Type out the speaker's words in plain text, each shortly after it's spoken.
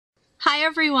Hi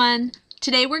everyone!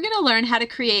 Today we're going to learn how to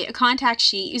create a contact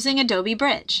sheet using Adobe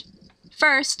Bridge.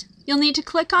 First, you'll need to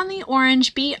click on the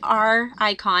orange BR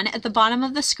icon at the bottom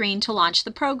of the screen to launch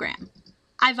the program.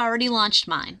 I've already launched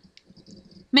mine.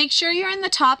 Make sure you're in the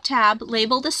top tab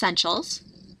labeled Essentials.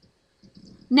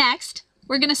 Next,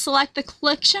 we're going to select the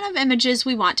collection of images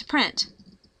we want to print.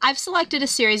 I've selected a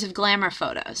series of glamour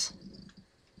photos.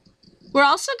 We're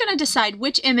also going to decide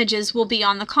which images will be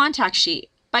on the contact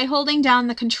sheet by holding down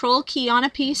the Control key on a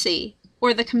PC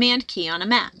or the Command key on a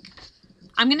Mac.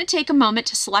 I'm going to take a moment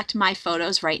to select my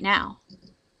photos right now.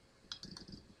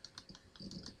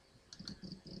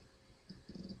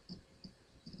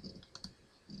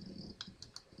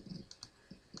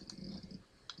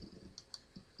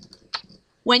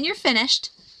 When you're finished,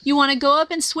 you want to go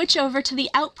up and switch over to the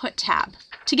Output tab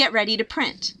to get ready to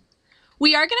print.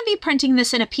 We are going to be printing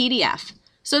this in a PDF,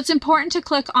 so it's important to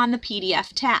click on the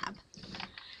PDF tab.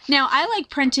 Now, I like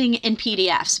printing in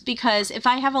PDFs because if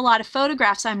I have a lot of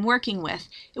photographs I'm working with,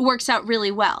 it works out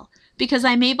really well because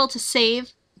I'm able to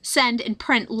save, send, and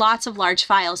print lots of large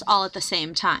files all at the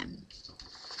same time.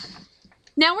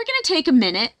 Now we're going to take a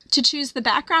minute to choose the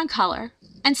background color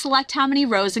and select how many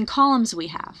rows and columns we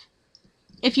have.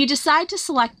 If you decide to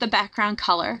select the background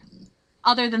color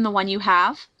other than the one you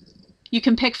have, you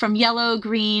can pick from yellow,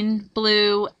 green,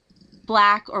 blue,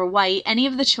 black, or white, any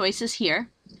of the choices here.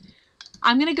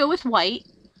 I'm going to go with white,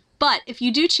 but if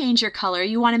you do change your color,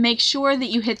 you want to make sure that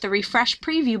you hit the Refresh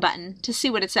Preview button to see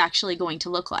what it's actually going to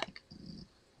look like.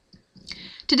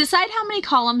 To decide how many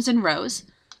columns and rows,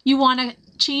 you want to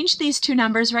change these two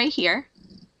numbers right here.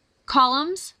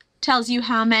 Columns tells you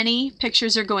how many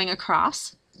pictures are going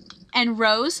across, and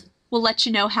rows will let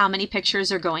you know how many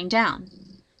pictures are going down.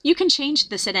 You can change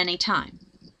this at any time,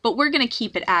 but we're going to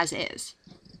keep it as is.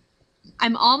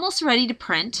 I'm almost ready to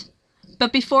print.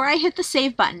 But before I hit the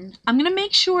Save button, I'm going to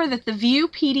make sure that the View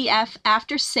PDF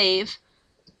After Save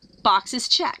box is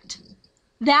checked.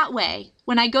 That way,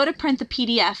 when I go to print the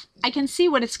PDF, I can see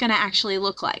what it's going to actually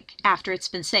look like after it's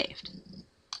been saved.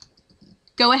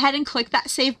 Go ahead and click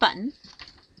that Save button.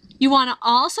 You want to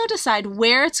also decide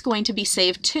where it's going to be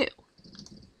saved to.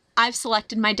 I've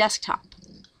selected my desktop.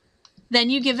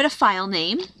 Then you give it a file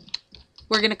name.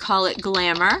 We're going to call it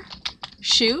Glamour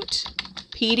Shoot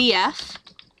PDF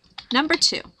number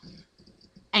 2,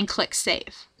 and click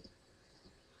Save.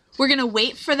 We're going to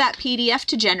wait for that PDF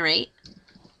to generate,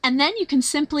 and then you can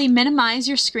simply minimize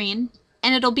your screen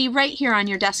and it'll be right here on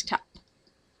your desktop.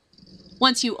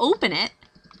 Once you open it,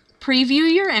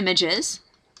 preview your images,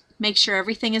 make sure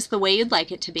everything is the way you'd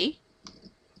like it to be,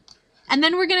 and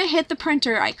then we're going to hit the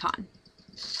printer icon.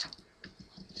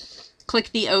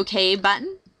 Click the OK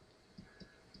button,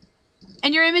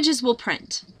 and your images will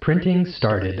print. Printing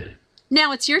started.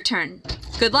 Now it's your turn.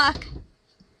 Good luck!